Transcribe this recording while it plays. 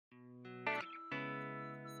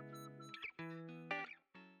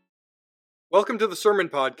Welcome to the Sermon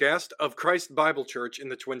Podcast of Christ Bible Church in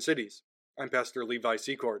the Twin Cities. I'm Pastor Levi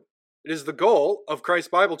Secord. It is the goal of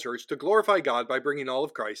Christ Bible Church to glorify God by bringing all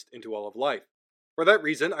of Christ into all of life. For that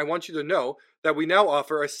reason, I want you to know that we now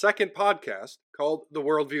offer a second podcast called The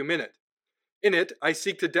Worldview Minute. In it, I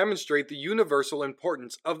seek to demonstrate the universal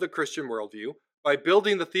importance of the Christian worldview by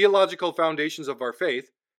building the theological foundations of our faith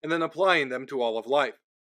and then applying them to all of life.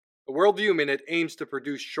 The Worldview Minute aims to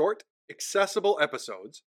produce short, accessible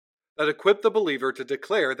episodes that equip the believer to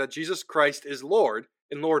declare that Jesus Christ is Lord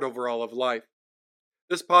and Lord over all of life.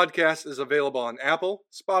 This podcast is available on Apple,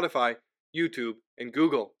 Spotify, YouTube, and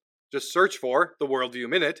Google. Just search for The Worldview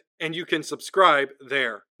Minute, and you can subscribe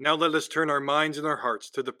there. Now let us turn our minds and our hearts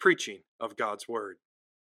to the preaching of God's Word.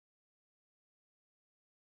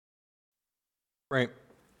 Right.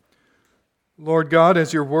 Lord God,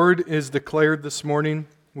 as your Word is declared this morning,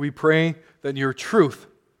 we pray that your truth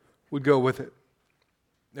would go with it.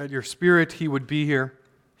 That your Spirit, He would be here,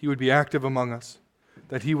 He would be active among us,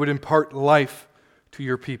 that He would impart life to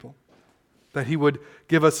your people, that He would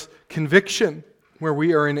give us conviction where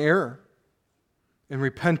we are in error, and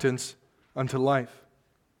repentance unto life.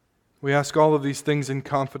 We ask all of these things in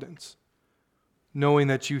confidence, knowing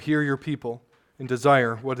that you hear your people and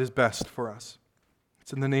desire what is best for us.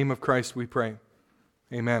 It's in the name of Christ we pray.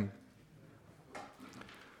 Amen.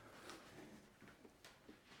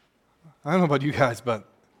 I don't know about you guys, but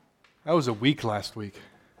that was a week last week.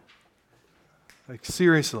 Like,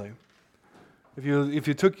 seriously. If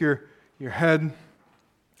you took your head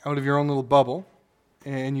out of your own little bubble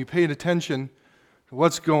and you paid attention to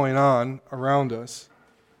what's going on around us,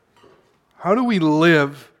 how do we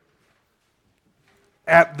live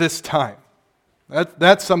at this time?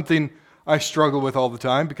 That's something I struggle with all the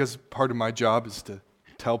time, because part of my job is to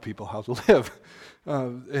tell people how to live.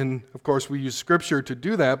 And of course we use Scripture to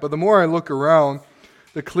do that, but the more I look around,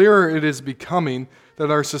 the clearer it is becoming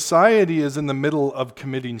that our society is in the middle of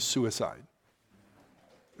committing suicide.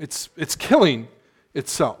 It's killing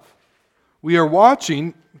itself. We are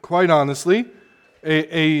watching, quite honestly,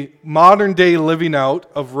 a modern day living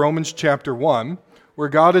out of Romans chapter 1, where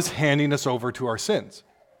God is handing us over to our sins.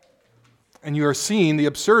 And you are seeing the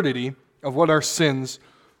absurdity of what our sins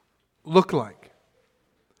look like.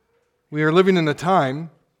 We are living in a time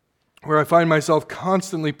where I find myself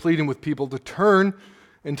constantly pleading with people to turn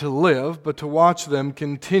and to live, but to watch them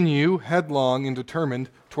continue headlong and determined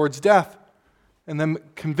towards death, and them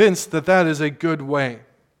convinced that that is a good way.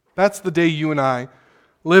 That's the day you and I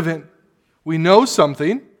live in. We know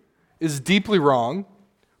something is deeply wrong,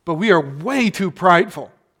 but we are way too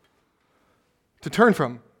prideful to turn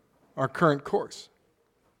from our current course.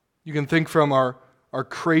 You can think from our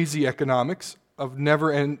crazy economics of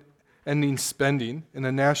never-ending spending in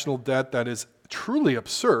a national debt that is truly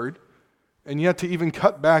absurd, and yet to even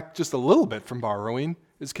cut back just a little bit from borrowing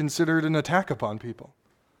is considered an attack upon people,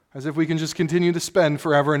 as if we can just continue to spend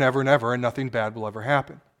forever and ever and ever and nothing bad will ever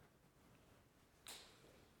happen.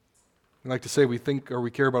 I like to say we think or we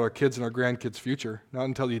care about our kids and our grandkids' future, not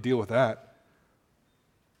until you deal with that.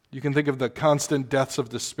 You can think of the constant deaths of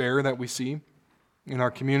despair that we see in our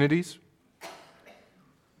communities.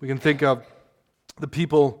 We can think of the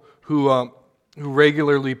people who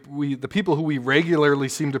we regularly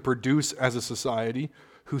seem to produce as a society,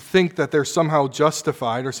 who think that they're somehow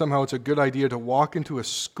justified or somehow it's a good idea to walk into a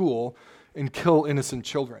school and kill innocent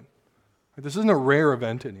children. This isn't a rare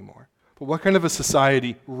event anymore. But what kind of a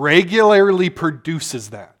society regularly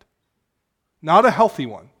produces that? Not a healthy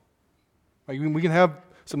one. We can have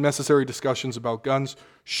some necessary discussions about guns,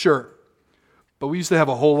 sure. But we used to have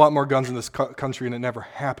a whole lot more guns in this country and it never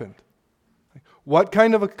happened. What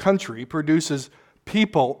kind of a country produces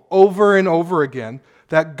people over and over again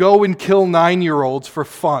that go and kill 9-year-olds for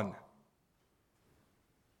fun?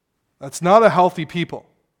 That's not a healthy people.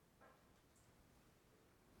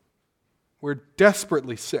 We're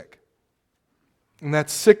desperately sick. And that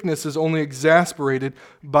sickness is only exasperated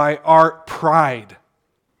by our pride.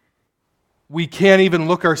 We can't even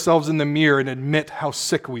look ourselves in the mirror and admit how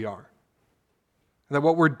sick we are. That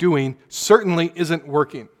what we're doing certainly isn't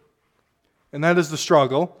working. And that is the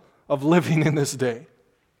struggle of living in this day.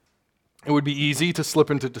 It would be easy to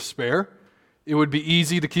slip into despair. It would be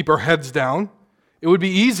easy to keep our heads down. It would be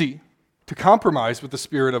easy to compromise with the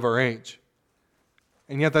spirit of our age.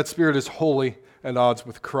 And yet that spirit is wholly at odds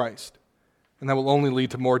with Christ. And that will only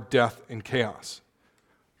lead to more death and chaos.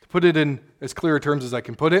 To put it in as clear terms as I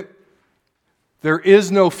can put it, there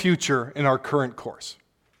is no future in our current course.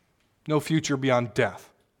 No future beyond death.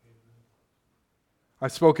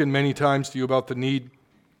 I've spoken many times to you about the need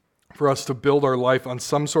for us to build our life on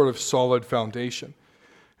some sort of solid foundation.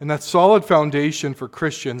 And that solid foundation for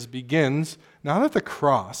Christians begins not at the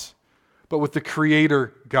cross, but with the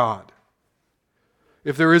Creator God.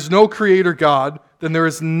 If there is no Creator God, then there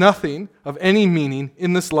is nothing of any meaning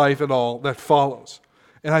in this life at all that follows.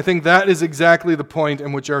 And I think that is exactly the point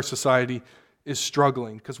in which our society is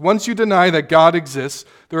struggling. Because once you deny that God exists,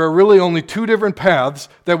 there are really only two different paths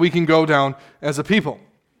that we can go down as a people.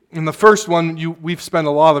 And the first one we've spent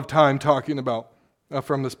a lot of time talking about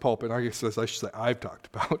from this pulpit. I guess I should say I've talked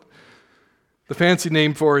about. The fancy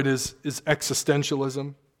name for it is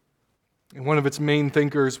existentialism. And one of its main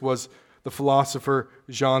thinkers was the philosopher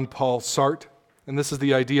Jean-Paul Sartre. And this is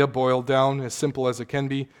the idea boiled down as simple as it can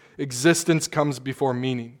be. Existence comes before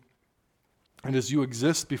meaning. And as you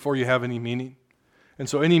exist before you have any meaning. And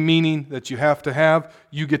so any meaning that you have,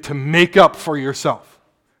 you get to make up for yourself.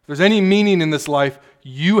 If there's any meaning in this life,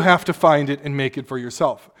 you have to find it and make it for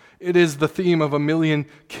yourself. It is the theme of a million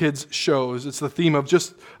kids' shows. It's the theme of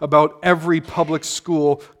just about every public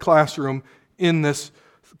school classroom in this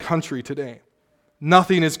country today.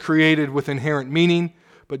 Nothing is created with inherent meaning,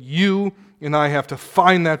 but you and I have to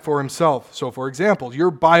find that for himself. So, for example,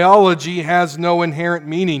 your biology has no inherent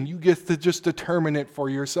meaning. You get to just determine it for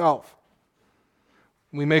yourself.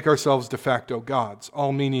 We make ourselves de facto gods.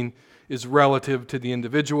 All meaning is relative to the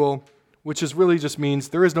individual, which is really just means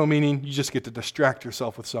there is no meaning. You just get to distract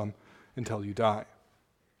yourself with some until you die.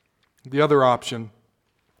 The other option,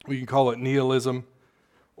 we can call it nihilism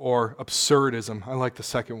or absurdism. I like the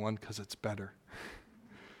second one because it's better.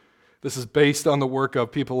 This is based on the work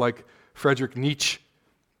of people like Friedrich Nietzsche.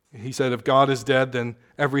 He said, if God is dead, then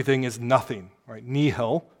everything is nothing. Right?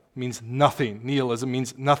 Nihil means nothing. Nihilism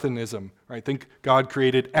means nothingism. Right? Think God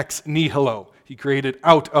created ex nihilo. He created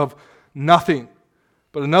out of nothing.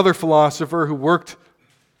 But another philosopher who worked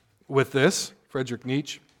with this, Friedrich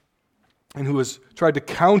Nietzsche, and who has tried to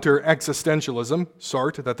counter existentialism,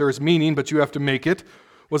 Sartre, that there is meaning, but you have to make it,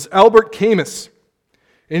 was Albert Camus.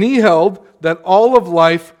 And he held that all of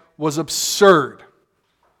life was absurd.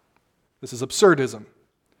 This is absurdism.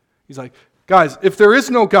 He's like, guys, if there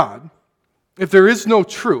is no God, if there is no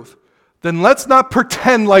truth, then let's not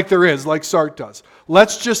pretend like there is, like Sartre does.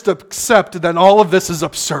 Let's just accept that all of this is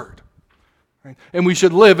absurd. Right? And we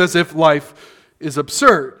should live as if life is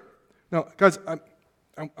absurd. Now, guys,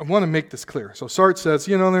 I want to make this clear. So Sartre says,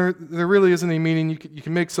 there really isn't any meaning. You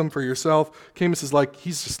can make some for yourself. Camus is like,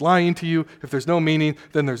 he's just lying to you. If there's no meaning,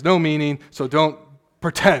 then there's no meaning. So don't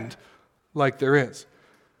pretend like there is.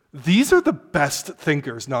 These are the best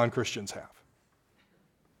thinkers non-Christians have.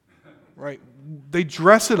 Right? They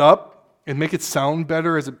dress it up and make it sound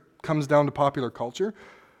better as it comes down to popular culture.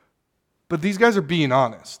 But these guys are being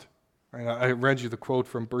honest. Right? I read you the quote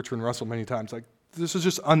from Bertrand Russell many times. Like, this is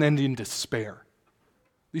just unending despair.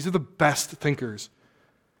 These are the best thinkers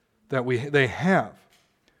that they have.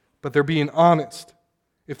 But they're being honest.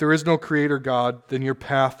 If there is no creator God, then your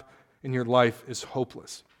path in your life is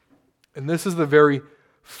hopeless. And this is the very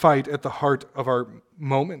fight at the heart of our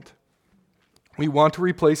moment. We want to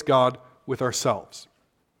replace God with ourselves.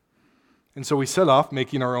 And so we set off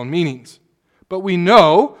making our own meanings. But we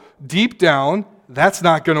know, deep down, that's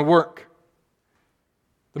not going to work.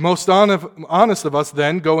 The most honest of us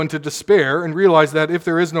then go into despair and realize that if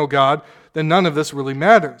there is no God, then none of this really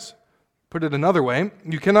matters. Put it another way,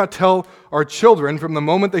 you cannot tell our children from the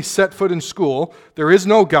moment they set foot in school, there is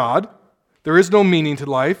no God, there is no meaning to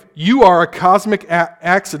life, you are a cosmic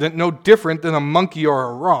accident no different than a monkey or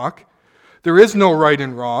a rock, there is no right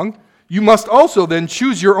and wrong. You must also then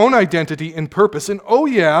choose your own identity and purpose, and oh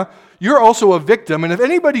yeah, you're also a victim, and if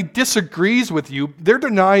anybody disagrees with you, they're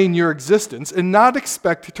denying your existence and not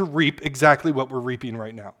expect to reap exactly what we're reaping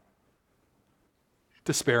right now.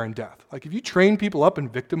 Despair and death. Like if you train people up in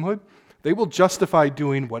victimhood, they will justify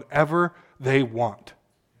doing whatever they want.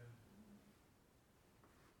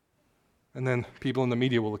 And then people in the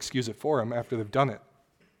media will excuse it for them after they've done it.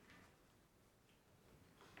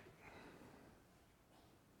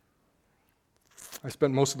 I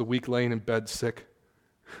spent most of the week laying in bed sick,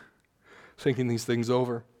 thinking these things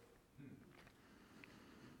over.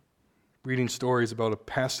 Reading stories about a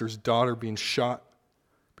pastor's daughter being shot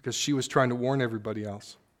because she was trying to warn everybody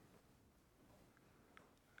else.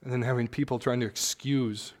 And then having people trying to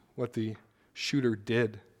excuse what the shooter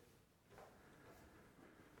did.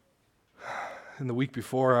 And the week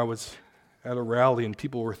before, I was at a rally and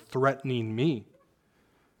people were threatening me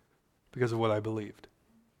because of what I believed.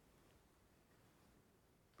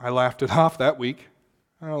 I laughed it off that week.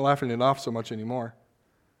 I'm not laughing it off so much anymore.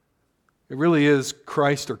 It really is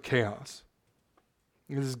Christ or chaos.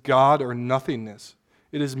 It is God or nothingness.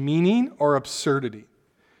 It is meaning or absurdity.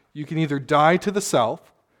 You can either die to the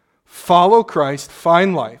self, follow Christ,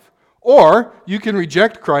 find life. Or you can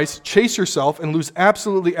reject Christ, chase yourself, and lose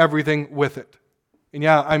absolutely everything with it. And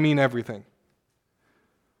yeah, I mean everything.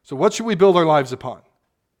 So what should we build our lives upon?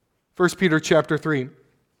 1 Peter chapter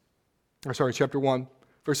 1,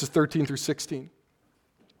 verses 13 through 16,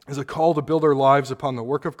 is a call to build our lives upon the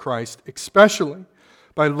work of Christ, especially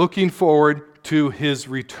by looking forward to his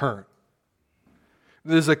return.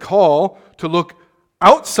 It is a call to look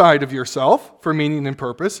outside of yourself for meaning and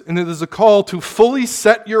purpose, and it is a call to fully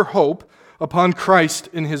set your hope upon Christ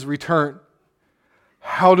in his return.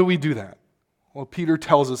 How do we do that? Well, Peter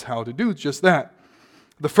tells us how to do just that.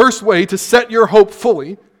 The first way to set your hope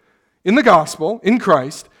fully in the gospel, in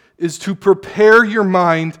Christ, is to prepare your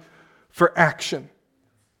mind for action.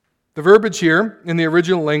 The verbiage here in the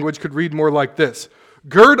original language could read more like this: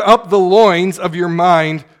 gird up the loins of your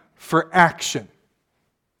mind for action.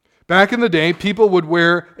 Back in the day, people would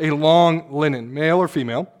wear a long linen, male or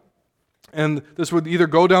female, and this would either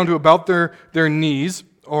go down to about their knees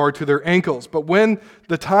or to their ankles. But when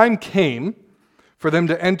the time came for them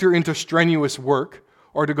to enter into strenuous work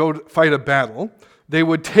or to go fight a battle, they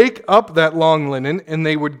would take up that long linen and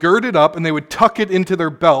they would gird it up and they would tuck it into their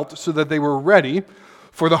belt so that they were ready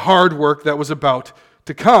for the hard work that was about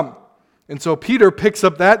to come. And so Peter picks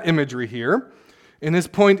up that imagery here, and his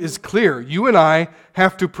point is clear. You and I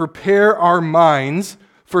have to prepare our minds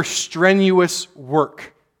for strenuous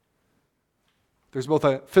work. There's both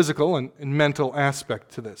a physical and mental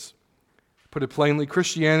aspect to this. Put it plainly,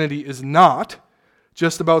 Christianity is not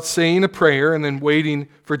just about saying a prayer and then waiting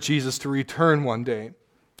for Jesus to return one day.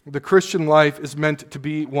 The Christian life is meant to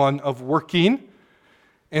be one of working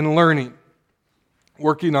and learning.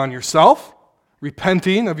 Working on yourself,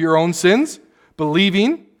 repenting of your own sins,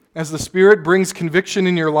 believing as the Spirit brings conviction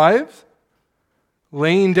in your life,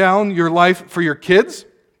 laying down your life for your kids,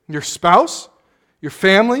 your spouse, your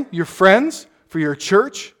family, your friends, for your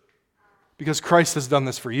church, because Christ has done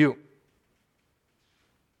this for you.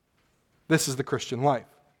 This is the Christian life.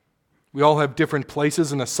 We all have different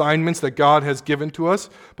places and assignments that God has given to us,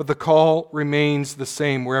 but the call remains the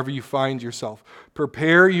same wherever you find yourself.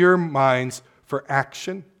 Prepare your minds for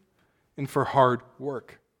action and for hard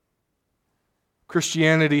work.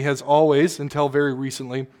 Christianity has always, until very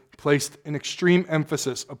recently, placed an extreme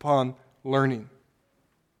emphasis upon learning,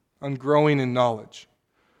 on growing in knowledge.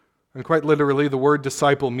 And quite literally, the word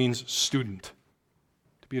disciple means student.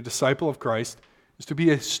 To be a disciple of Christ is to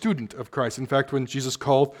be a student of Christ. In fact, when Jesus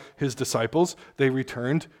called his disciples, they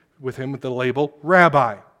returned with him with the label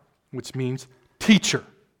rabbi, which means teacher.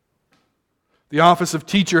 The office of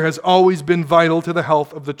teacher has always been vital to the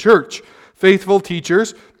health of the church. Faithful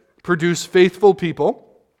teachers produce faithful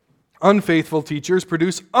people. Unfaithful teachers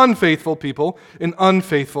produce unfaithful people in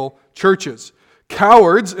unfaithful churches.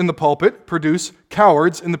 Cowards in the pulpit produce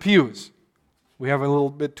cowards in the pews. We have a little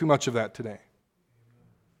bit too much of that today.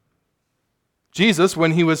 Jesus,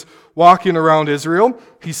 when he was walking around Israel,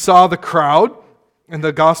 he saw the crowd, and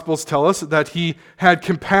the Gospels tell us that he had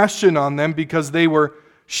compassion on them because they were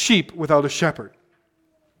sheep without a shepherd.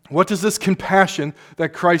 What does this compassion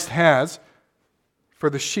that Christ has for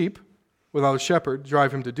the sheep without a shepherd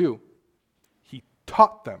drive him to do? He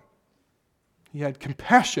taught them. He had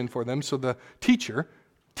compassion for them, so the teacher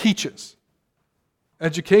teaches.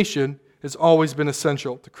 Education has always been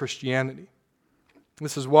essential to Christianity.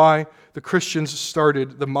 This is why the Christians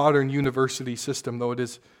started the modern university system, though it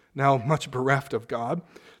is now much bereft of God.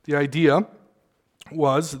 The idea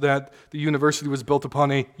was that the university was built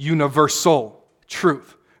upon a universal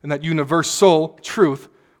truth, and that universal truth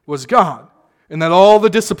was God, and that all the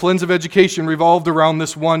disciplines of education revolved around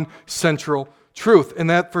this one central truth, and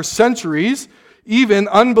that for centuries, even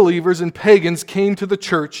unbelievers and pagans came to the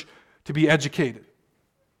church to be educated.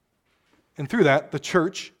 And through that, the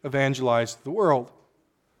church evangelized the world.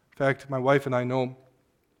 In fact, my wife and I know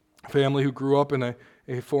a family who grew up in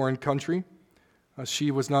a foreign country.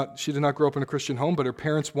 She did not grow up in a Christian home, but her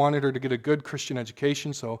parents wanted her to get a good Christian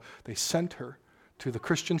education, so they sent her to the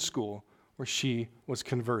Christian school where she was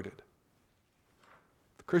converted.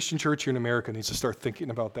 The Christian church here in America needs to start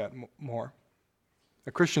thinking about that more.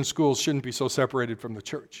 The Christian schools shouldn't be so separated from the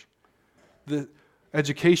church. The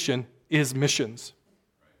education is missions.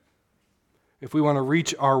 If we want to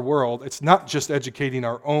reach our world, it's not just educating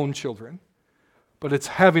our own children, but it's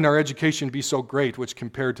having our education be so great, which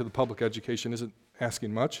compared to the public education isn't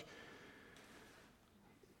asking much,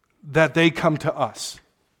 that they come to us.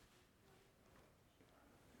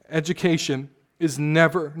 Education is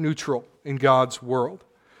never neutral in God's world.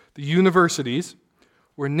 The universities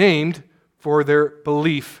were named for their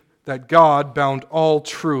belief that God bound all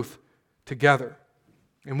truth together.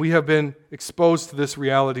 And we have been exposed to this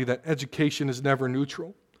reality that education is never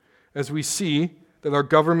neutral, as we see that our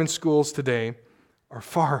government schools today are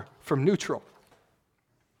far from neutral.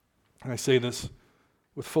 And I say this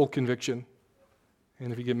with full conviction,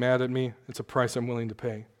 and if you get mad at me, it's a price I'm willing to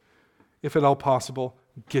pay. If at all possible,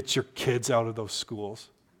 get your kids out of those schools.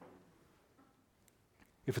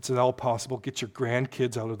 If it's at all possible, get your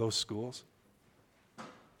grandkids out of those schools.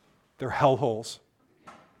 They're hellholes.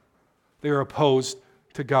 They are opposed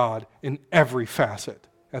to God in every facet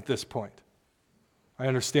at this point. I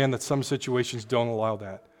understand that some situations don't allow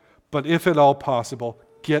that. But if at all possible,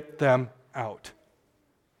 get them out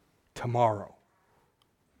tomorrow.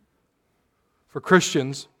 For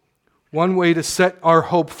Christians, one way to set our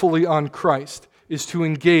hope fully on Christ is to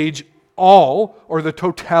engage all or the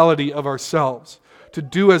totality of ourselves, to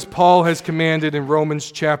do as Paul has commanded in Romans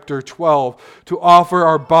chapter 12, to offer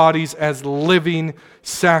our bodies as living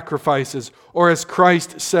sacrifices, or as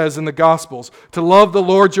Christ says in the Gospels, to love the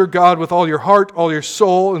Lord your God with all your heart, all your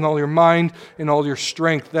soul, and all your mind, and all your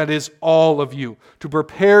strength. That is all of you. To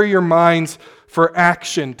prepare your minds for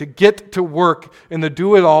action, to get to work, and to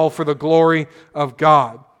do it all for the glory of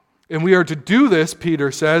God. And we are to do this, Peter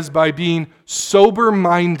says, by being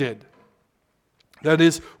sober-minded. That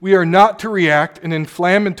is, we are not to react in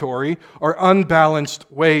inflammatory or unbalanced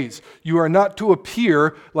ways. You are not to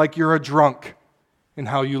appear like you're a drunk in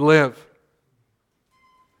how you live.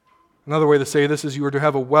 Another way to say this is you are to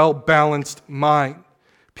have a well-balanced mind.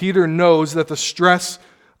 Peter knows that the stress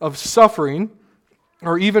of suffering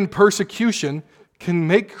or even persecution can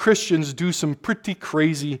make Christians do some pretty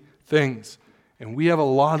crazy things. And we have a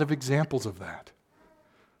lot of examples of that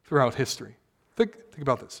throughout history. Think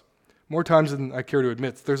about this. More times than I care to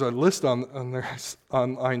admit, there's a list on there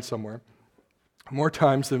online somewhere. More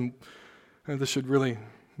times than, and this should really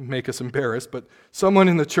make us embarrassed, but someone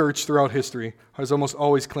in the church throughout history has almost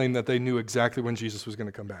always claimed that they knew exactly when Jesus was going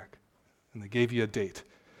to come back. And they gave you a date.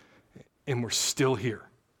 And we're still here.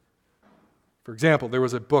 For example, there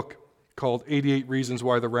was a book called 88 Reasons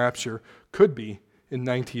Why the Rapture Could Be in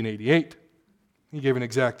 1988. He gave an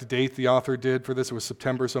exact date, the author did, for this. It was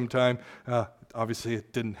September sometime. Obviously,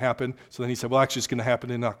 it didn't happen. So then he said, well, actually, it's going to happen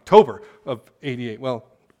in October of 88. Well,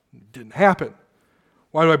 it didn't happen.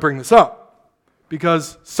 Why do I bring this up?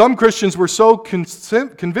 Because some Christians were so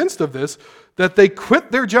convinced of this that they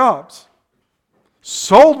quit their jobs,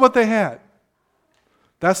 sold what they had.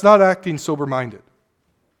 That's not acting sober-minded.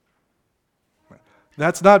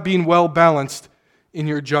 That's not being well-balanced in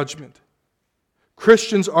your judgment.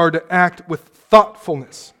 Christians are to act with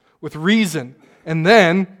thoughtfulness, with reason, and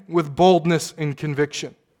then with boldness and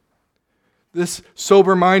conviction. This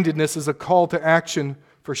sober-mindedness is a call to action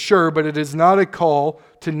for sure, but it is not a call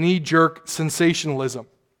to knee-jerk sensationalism.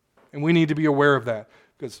 And we need to be aware of that.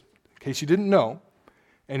 Because, in case you didn't know,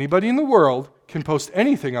 anybody in the world can post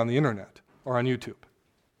anything on the internet or on YouTube.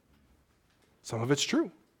 Some of it's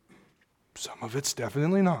true. Some of it's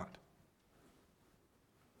definitely not.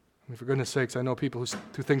 I mean, for goodness sakes, I know people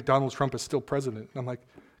who think Donald Trump is still president. And I'm like,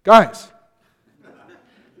 guys,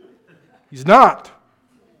 he's not.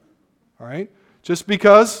 All right? Just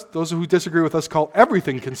because those who disagree with us call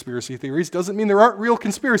everything conspiracy theories doesn't mean there aren't real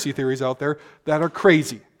conspiracy theories out there that are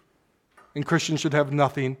crazy and Christians should have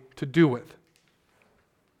nothing to do with.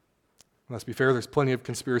 Let's be fair, there's plenty of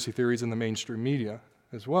conspiracy theories in the mainstream media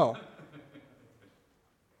as well.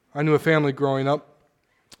 I knew a family growing up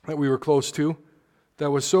that we were close to that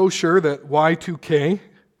was so sure that Y2K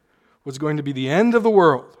was going to be the end of the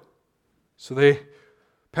world. So they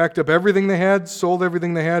packed up everything they had, sold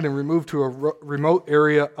everything they had, and removed to a remote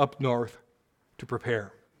area up north to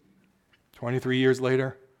prepare. 23 years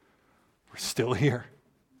later, we're still here.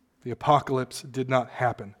 The apocalypse did not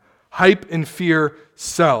happen. Hype and fear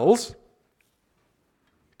sells,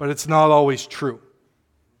 but it's not always true.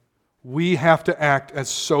 We have to act as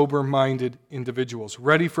sober-minded individuals.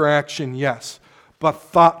 Ready for action, yes, but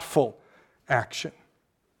thoughtful action.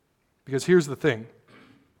 Because here's the thing.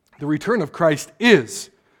 The return of Christ is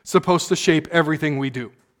supposed to shape everything we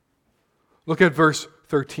do. Look at verse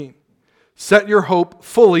 13. Set your hope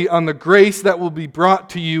fully on the grace that will be brought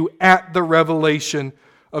to you at the revelation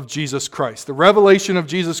of Jesus Christ. The revelation of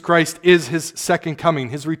Jesus Christ is his second coming,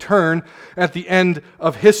 his return at the end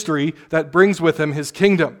of history that brings with him his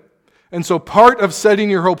kingdom. And so part of setting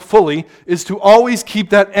your hope fully is to always keep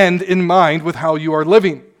that end in mind with how you are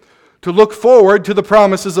living. To look forward to the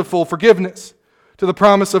promises of full forgiveness, to the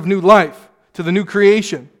promise of new life, to the new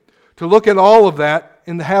creation. To look at all of that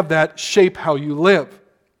and have that shape how you live.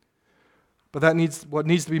 But what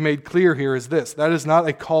needs to be made clear here is this. That is not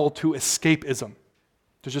a call to escapism,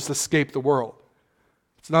 to just escape the world.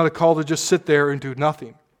 It's not a call to just sit there and do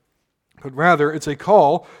nothing. But rather, it's a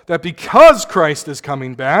call that because Christ is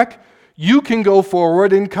coming back, you can go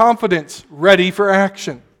forward in confidence, ready for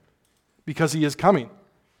action. Because he is coming,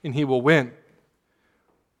 and he will win.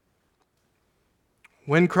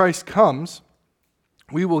 When Christ comes,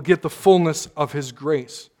 we will get the fullness of his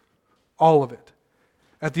grace, all of it.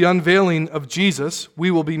 At the unveiling of Jesus,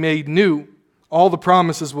 we will be made new. All the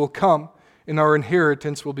promises will come, and our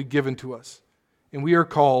inheritance will be given to us. And we are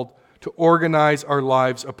called to organize our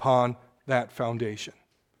lives upon that foundation.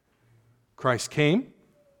 Christ came,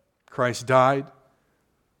 Christ died,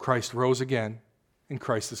 Christ rose again, and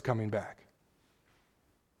Christ is coming back.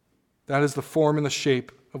 That is the form and the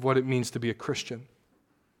shape of what it means to be a Christian.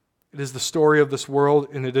 It is the story of this world,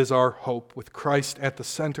 and it is our hope, with Christ at the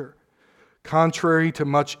center. Contrary to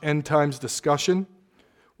much end times discussion,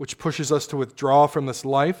 which pushes us to withdraw from this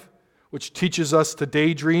life, which teaches us to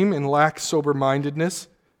daydream and lack sober-mindedness,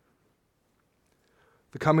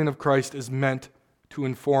 the coming of Christ is meant to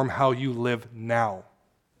inform how you live now.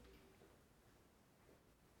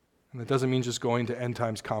 And that doesn't mean just going to end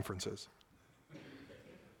times conferences.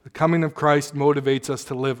 The coming of Christ motivates us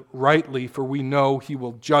to live rightly, for we know he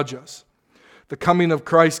will judge us. The coming of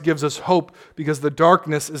Christ gives us hope because the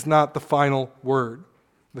darkness is not the final word.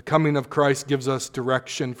 The coming of Christ gives us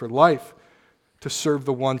direction for life to serve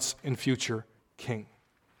the once and future King.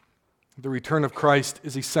 The return of Christ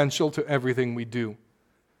is essential to everything we do.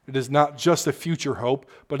 It is not just a future hope,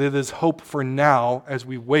 but it is hope for now as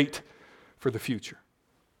we wait for the future.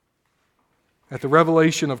 At the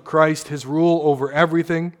revelation of Christ, his rule over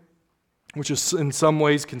everything, which is in some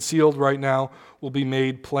ways concealed right now, will be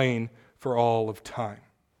made plain for all of time.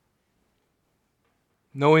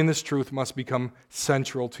 Knowing this truth must become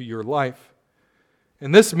central to your life.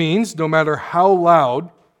 And this means no matter how loud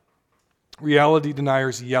reality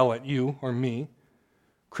deniers yell at you or me,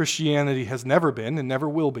 Christianity has never been and never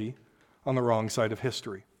will be on the wrong side of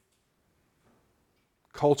history.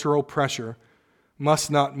 Cultural pressure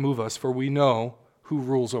must not move us, for we know who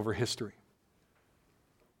rules over history.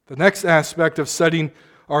 The next aspect of setting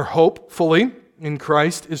our hope fully in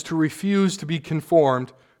Christ is to refuse to be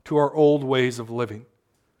conformed to our old ways of living.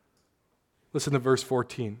 Listen to verse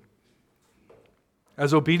 14.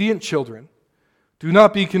 As obedient children, do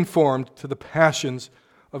not be conformed to the passions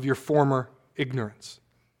of your former ignorance.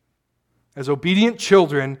 As obedient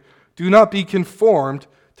children, do not be conformed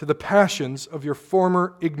to the passions of your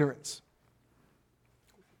former ignorance.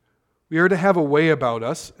 We are to have a way about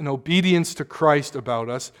us, an obedience to Christ about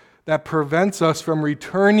us, that prevents us from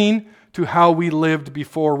returning to how we lived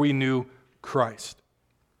before we knew Christ.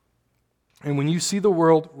 And when you see the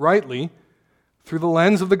world rightly, through the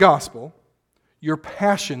lens of the gospel, your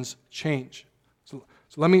passions change. So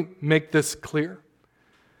let me make this clear.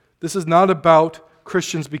 This is not about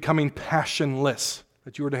Christians becoming passionless,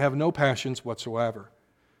 that you are to have no passions whatsoever.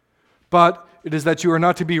 But it is that you are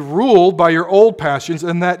not to be ruled by your old passions,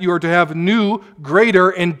 and that you are to have new, greater,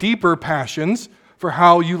 and deeper passions for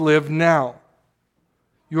how you live now.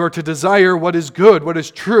 You are to desire what is good, what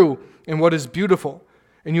is true, and what is beautiful.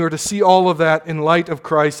 And you are to see all of that in light of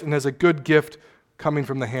Christ and as a good gift coming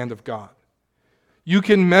from the hand of God. You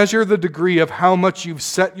can measure the degree of how much you've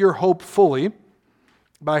set your hope fully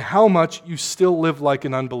by how much you still live like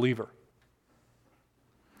an unbeliever.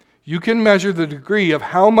 You can measure the degree of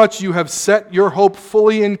how much you have set your hope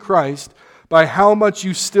fully in Christ by how much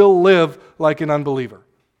you still live like an unbeliever.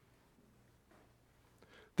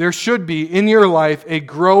 There should be in your life a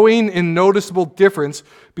growing and noticeable difference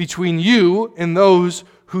between you and those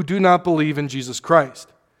who do not believe in Jesus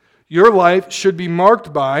Christ. Your life should be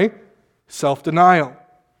marked by self-denial,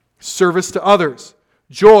 service to others,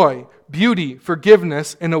 joy, beauty,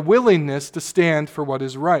 forgiveness, and a willingness to stand for what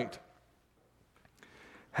is right.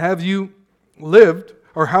 Have you lived,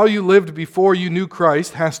 or how you lived before you knew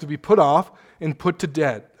Christ has to be put off and put to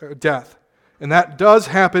death. And that does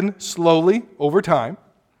happen slowly over time.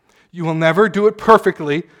 You will never do it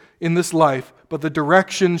perfectly in this life, but the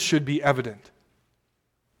direction should be evident.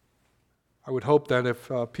 I would hope that if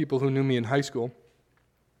people who knew me in high school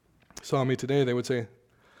saw me today, they would say,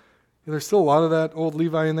 there's still a lot of that old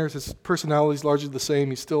Levi in there. His personality is largely the same.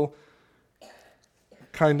 He's still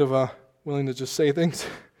kind of willing to just say things.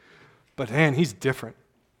 But man, he's different.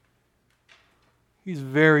 He's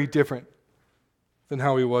very different than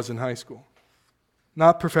how he was in high school.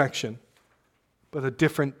 Not perfection, but a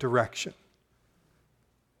different direction.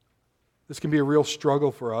 This can be a real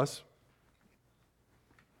struggle for us.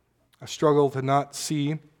 A struggle to not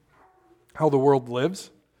see how the world lives.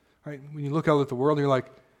 Right? When you look out at the world, you're like,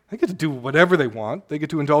 they get to do whatever they want. They get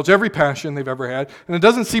to indulge every passion they've ever had. And it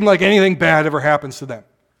doesn't seem like anything bad ever happens to them.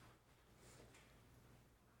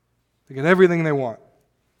 They get everything they want.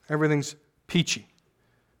 Everything's peachy.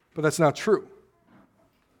 But that's not true.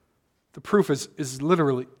 The proof is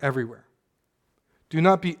literally everywhere. Do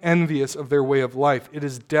not be envious of their way of life. It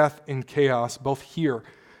is death and chaos, both here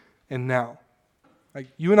and now. Like,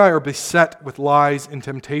 you and I are beset with lies and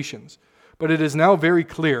temptations, but it is now very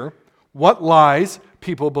clear what lies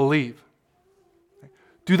people believe.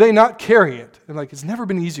 Do they not carry it? And it's never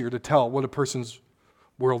been easier to tell what a person's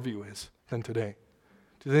worldview is than today.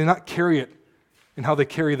 Do they not carry it in how they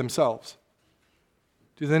carry themselves?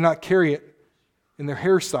 Do they not carry it in their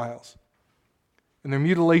hairstyles, in their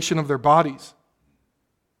mutilation of their bodies,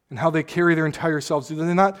 in how they carry their entire selves? Do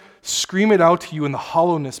they not scream it out to you in the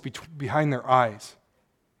hollowness behind their eyes?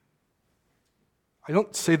 I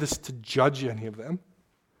don't say this to judge any of them,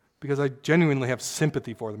 because I genuinely have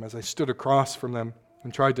sympathy for them as I stood across from them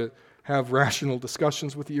and tried to have rational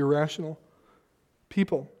discussions with the irrational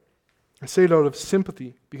people. I say it out of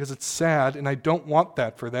sympathy because it's sad, and I don't want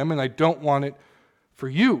that for them, and I don't want it for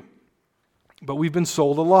you. But we've been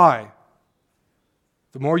sold a lie.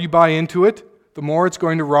 The more you buy into it, the more it's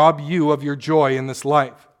going to rob you of your joy in this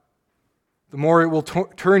life. The more it will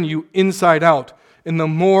turn you inside out, and the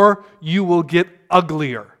more you will get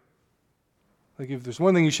uglier. If there's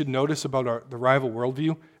one thing you should notice about the rival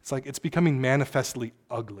worldview, it's becoming manifestly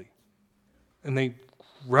ugly. And they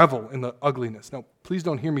revel in the ugliness. Now, please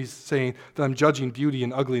don't hear me saying that I'm judging beauty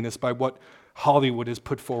and ugliness by what Hollywood has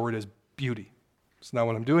put forward as beauty. It's not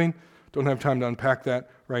what I'm doing. Don't have time to unpack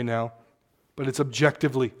that right now. But it's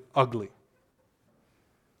objectively ugly.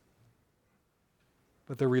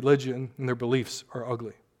 But their religion and their beliefs are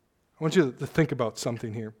ugly. I want you to think about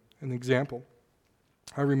something here, an example.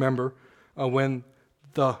 I remember when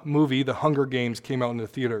the movie The Hunger Games came out in the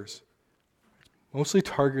theaters, mostly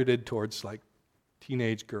targeted towards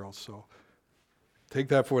teenage girls, so take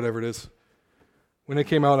that for whatever it is. When it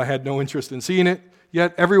came out, I had no interest in seeing it,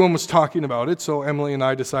 yet everyone was talking about it, so Emily and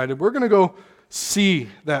I decided we're going to go see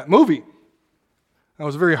that movie. That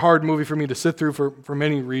was a very hard movie for me to sit through for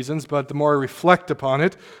many reasons, but the more I reflect upon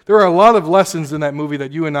it, there are a lot of lessons in that movie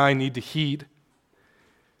that you and I need to heed.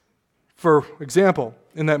 For example,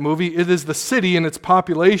 in that movie, it is the city and its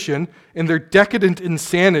population and their decadent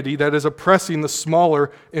insanity that is oppressing the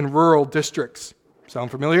smaller and rural districts.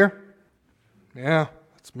 Sound familiar? Yeah,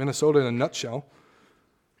 that's Minnesota in a nutshell.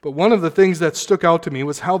 But one of the things that stuck out to me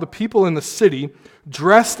was how the people in the city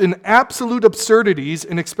dressed in absolute absurdities,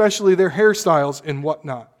 and especially their hairstyles and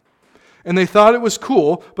whatnot. And they thought it was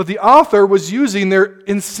cool, but the author was using their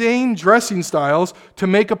insane dressing styles to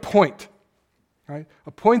make a point. Right?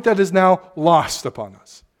 A point that is now lost upon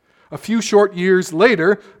us. A few short years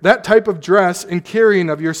later, that type of dress and carrying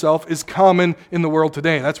of yourself is common in the world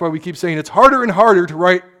today. That's why we keep saying it's harder and harder to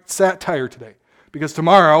write satire today, because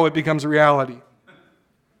tomorrow it becomes a reality.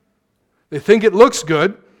 They think it looks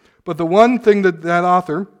good, but the one thing that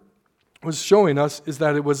author was showing us is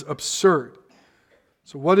that it was absurd.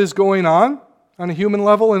 So what is going on a human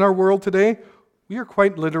level in our world today? We are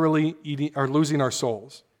quite literally losing our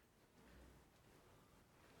souls.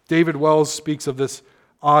 David Wells speaks of this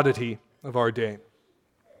oddity of our day,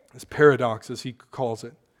 this paradox as he calls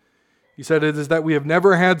it. He said it is that we have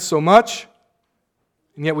never had so much,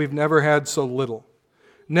 and yet we've never had so little.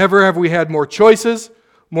 Never have we had more choices,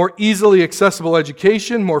 more easily accessible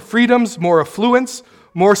education, more freedoms, more affluence,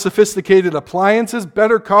 more sophisticated appliances,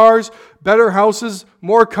 better cars, better houses,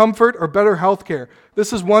 more comfort, or better health care.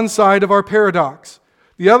 This is one side of our paradox.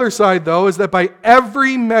 The other side, though, is that by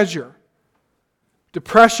every measure,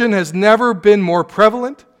 depression has never been more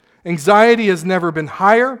prevalent, anxiety has never been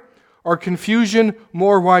higher, or confusion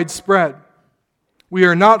more widespread. We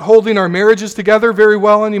are not holding our marriages together very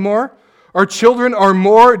well anymore. Our children are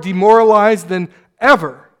more demoralized than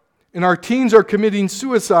ever, and our teens are committing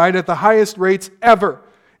suicide at the highest rates ever,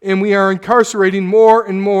 and we are incarcerating more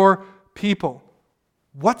and more people.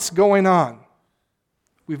 What's going on?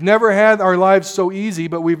 We've never had our lives so easy,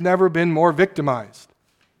 but we've never been more victimized.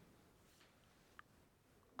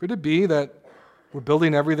 Could it be that we're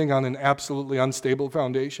building everything on an absolutely unstable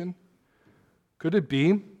foundation? Could it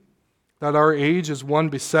be that our age is one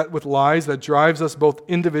beset with lies that drives us both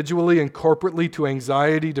individually and corporately to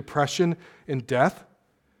anxiety, depression, and death?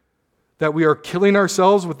 That we are killing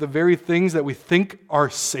ourselves with the very things that we think are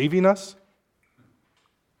saving us?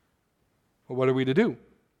 Well, what are we to do?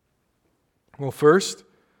 Well, first,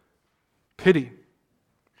 pity.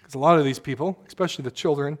 Because a lot of these people, especially the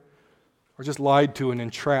children, are just lied to and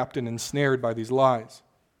entrapped and ensnared by these lies.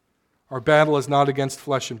 Our battle is not against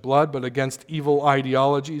flesh and blood, but against evil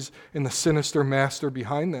ideologies and the sinister master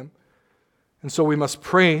behind them. And so we must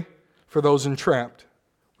pray for those entrapped.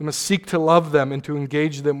 We must seek to love them and to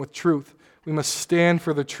engage them with truth. We must stand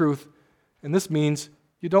for the truth, and this means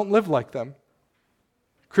you don't live like them.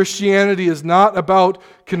 Christianity is not about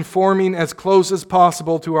conforming as close as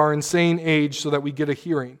possible to our insane age so that we get a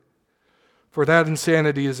hearing. For that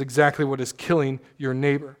insanity is exactly what is killing your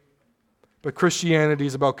neighbor. But Christianity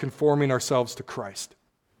is about conforming ourselves to Christ.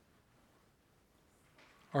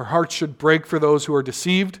 Our hearts should break for those who are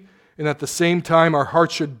deceived, and at the same time, our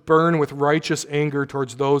hearts should burn with righteous anger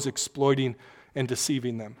towards those exploiting and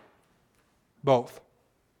deceiving them. Both.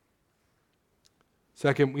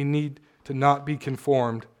 Second, we need to not be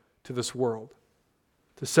conformed to this world,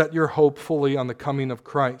 to set your hope fully on the coming of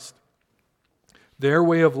Christ. Their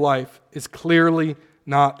way of life is clearly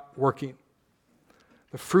not working.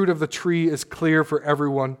 The fruit of the tree is clear for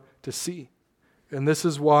everyone to see, and this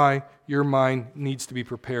is why your mind needs to be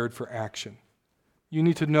prepared for action. You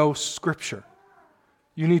need to know Scripture.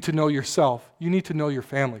 You need to know yourself. You need to know your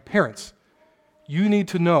family. Parents, you need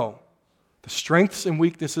to know the strengths and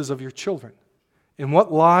weaknesses of your children and what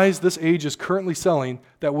lies this age is currently selling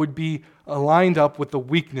that would be aligned up with the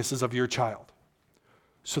weaknesses of your child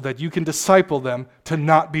so that you can disciple them to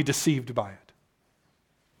not be deceived by it.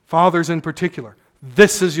 Fathers in particular,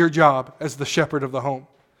 this is your job as the shepherd of the home.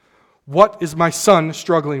 What is my son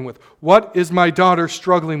struggling with? What is my daughter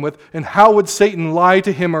struggling with? And how would Satan lie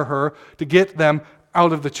to him or her to get them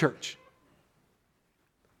out of the church?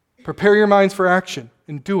 Prepare your minds for action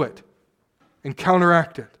and do it and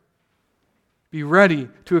counteract it. Be ready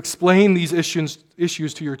to explain these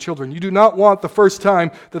issues to your children. You do not want the first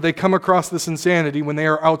time that they come across this insanity when they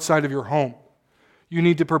are outside of your home. You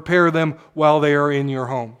need to prepare them while they are in your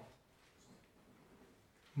home.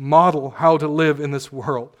 Model how to live in this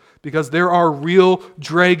world, because there are real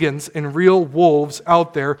dragons and real wolves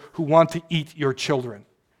out there who want to eat your children.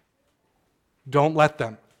 Don't let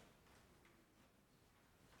them.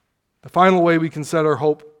 The final way we can set our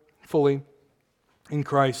hope fully in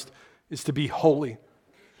Christ is to be holy.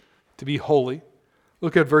 To be holy.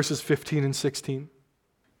 Look at verses 15 and 16.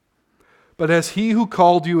 But as he who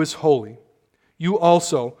called you is holy, you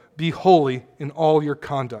also be holy in all your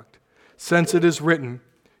conduct, since it is written,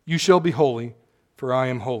 you shall be holy, for I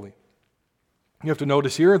am holy. You have to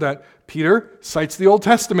notice here that Peter cites the Old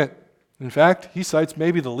Testament. In fact, he cites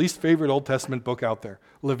maybe the least favorite Old Testament book out there,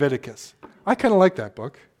 Leviticus. I kind of like that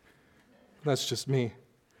book. That's just me.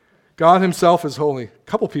 God himself is holy. A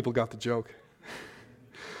couple people got the joke.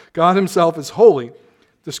 God himself is holy,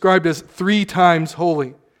 described as 3 times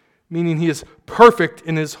holy, meaning he is perfect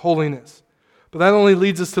in his holiness. But that only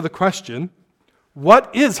leads us to the question,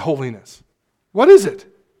 what is holiness? What is it?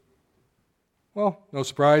 Well, no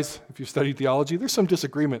surprise, if you've studied theology, there's some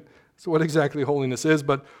disagreement as to what exactly holiness is,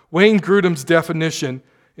 but Wayne Grudem's definition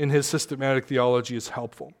in his systematic theology is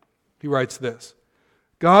helpful. He writes this: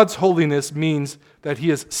 God's holiness means that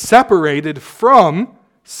he is separated from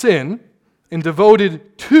sin and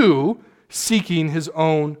devoted to seeking his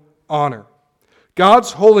own honor.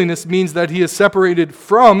 God's holiness means that he is separated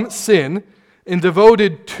from sin and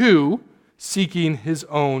devoted to seeking his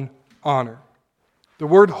own honor. The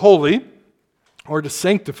word holy, or to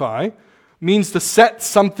sanctify, means to set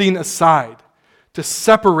something aside, to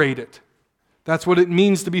separate it. That's what it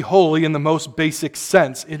means to be holy in the most basic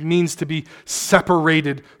sense. It means to be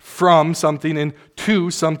separated from something and to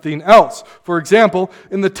something else. For example,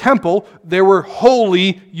 in the temple, there were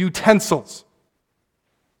holy utensils.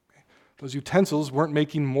 Those utensils weren't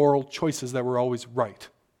making moral choices that were always right.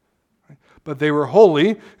 But they were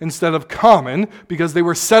holy instead of common because they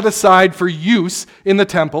were set aside for use in the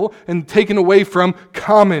temple and taken away from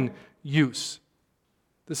common use.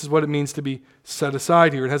 This is what it means to be set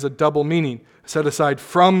aside here. It has a double meaning. Set aside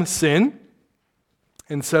from sin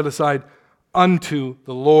and set aside unto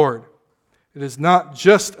the Lord. It is not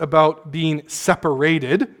just about being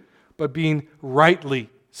separated, but being rightly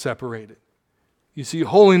separated. You see,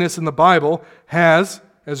 holiness in the Bible has,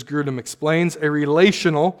 as Grudem explains, a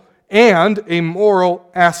relational and a moral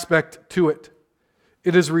aspect to it.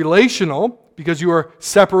 It is relational because you are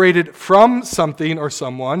separated from something or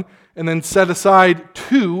someone and then set aside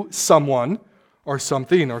to someone or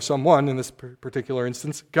something or someone, in this particular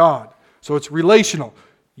instance, God. So it's relational.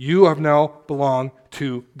 You have now belonged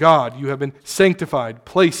to God. You have been sanctified,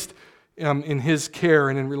 placed in his care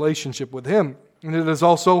and in relationship with him. And it is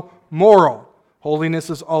also moral. Holiness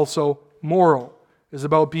is also moral. It is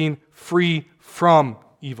about being free from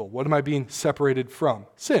evil. What am I being separated from?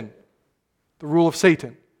 Sin. The rule of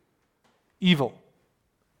Satan. Evil.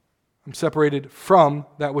 I'm separated from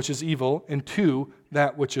that which is evil and to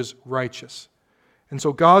that which is righteous. And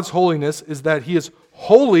so God's holiness is that he is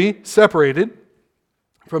wholly separated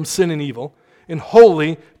from sin and evil, and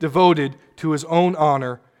wholly devoted to his own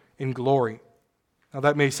honor and glory. Now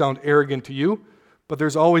that may sound arrogant to you, but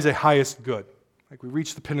there's always a highest good. Like we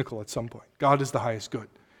reach the pinnacle at some point. God is the highest good.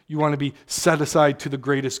 You want to be set aside to the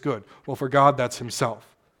greatest good. Well, for God, that's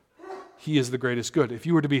himself. He is the greatest good. If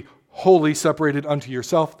you were to be wholly separated unto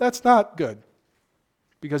yourself, that's not good.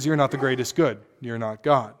 Because you're not the greatest good. You're not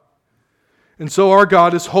God. And so our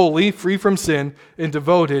God is holy, free from sin, and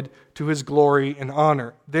devoted to his glory and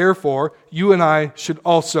honor. Therefore, you and I should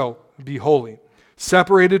also be holy,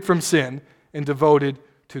 separated from sin and devoted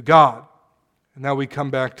to God. And now we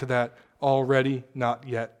come back to that already, not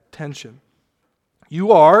yet tension.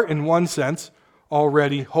 You are, in one sense,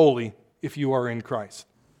 already holy if you are in Christ.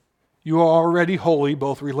 You are already holy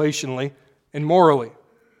both relationally and morally.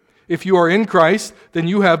 If you are in Christ, then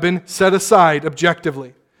you have been set aside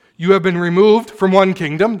objectively. You have been removed from one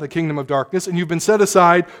kingdom, the kingdom of darkness, and you've been set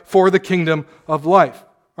aside for the kingdom of life,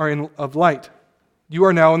 or of light. You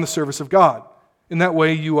are now in the service of God. In that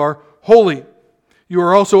way, you are holy. You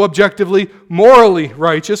are also objectively, morally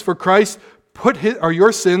righteous, for Christ put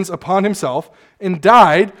your sins upon himself and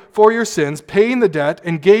died for your sins, paying the debt,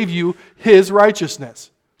 and gave you his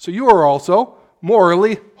righteousness. So you are also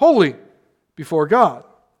morally holy before God.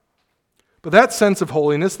 But that sense of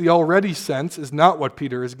holiness, the already sense, is not what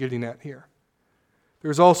Peter is getting at here.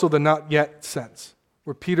 There's also the not yet sense,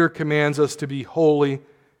 where Peter commands us to be holy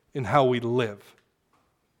in how we live.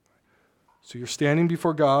 So you're standing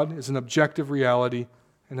before God is an objective reality,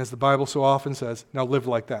 and as the Bible so often says, now live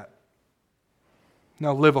like that.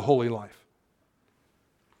 Now live a holy life.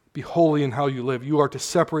 Be holy in how you live. You are to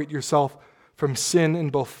separate yourself from sin in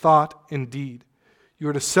both thought and deed. You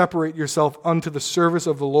are to separate yourself unto the service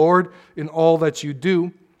of the Lord in all that you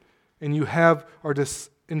do, and you are to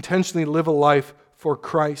intentionally live a life for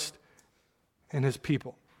Christ and his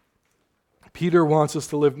people. Peter wants us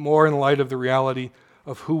to live more in light of the reality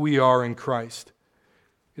of who we are in Christ.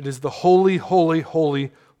 It is the holy, holy,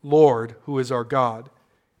 holy Lord who is our God,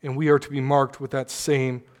 and we are to be marked with that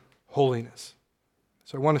same holiness.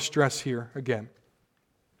 So I want to stress here again,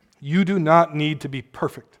 you do not need to be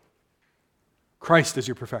perfect. Christ is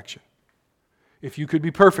your perfection. If you could be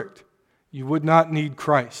perfect, you would not need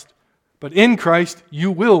Christ. But in Christ,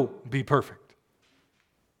 you will be perfect.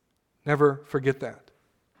 Never forget that.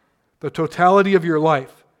 The totality of your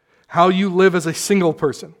life, how you live as a single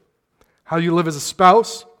person, how you live as a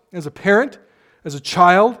spouse, as a parent, as a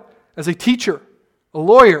child, as a teacher, a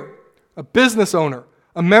lawyer, a business owner,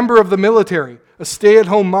 a member of the military, a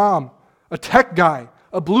stay-at-home mom, a tech guy,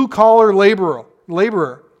 a blue-collar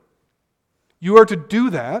laborer. You are to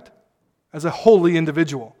do that as a holy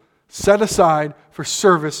individual, set aside for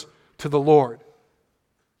service to the Lord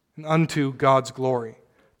and unto God's glory.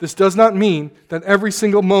 This does not mean that every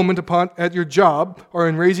single moment at your job or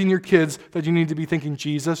in raising your kids that you need to be thinking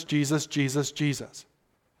Jesus, Jesus, Jesus, Jesus.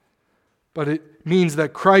 But it means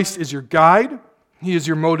that Christ is your guide, he is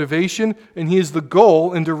your motivation, and he is the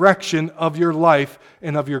goal and direction of your life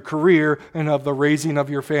and of your career and of the raising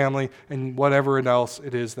of your family and whatever else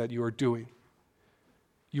it is that you are doing.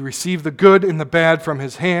 You receive the good and the bad from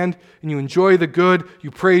his hand, and you enjoy the good.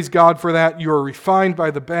 You praise God for that. You are refined by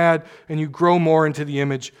the bad, and you grow more into the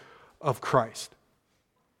image of Christ.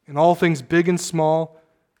 In all things big and small,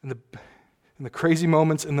 in the crazy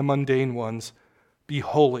moments and the mundane ones, be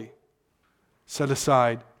holy, set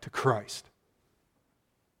aside to Christ.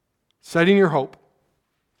 Setting your hope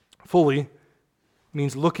fully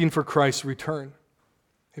means looking for Christ's return.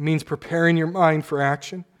 It means preparing your mind for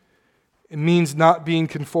action. It means not being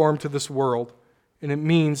conformed to this world, and it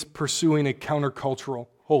means pursuing a countercultural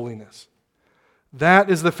holiness. That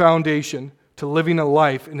is the foundation to living a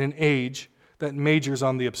life in an age that majors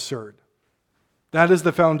on the absurd. That is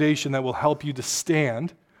the foundation that will help you to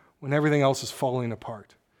stand when everything else is falling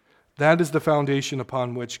apart. That is the foundation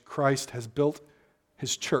upon which Christ has built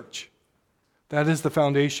his church. That is the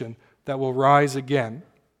foundation that will rise again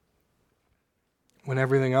when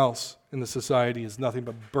everything else in the society is nothing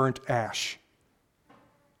but burnt ash.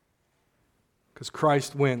 Because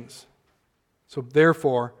Christ wins. So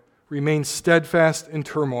therefore, remain steadfast in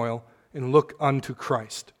turmoil and look unto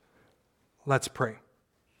Christ. Let's pray.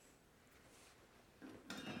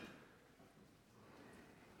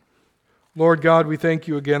 Lord God, we thank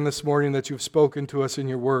you again this morning that you've spoken to us in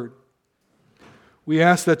your word. We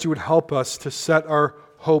ask that you would help us to set our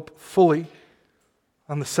hope fully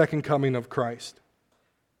on the second coming of Christ.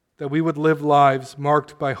 That we would live lives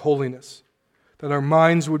marked by holiness, that our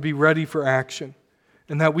minds would be ready for action,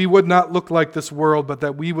 and that we would not look like this world, but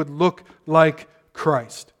that we would look like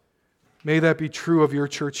Christ. May that be true of your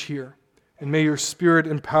church here, and may your Spirit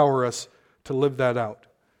empower us to live that out.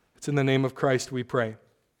 It's in the name of Christ we pray.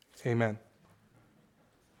 Amen.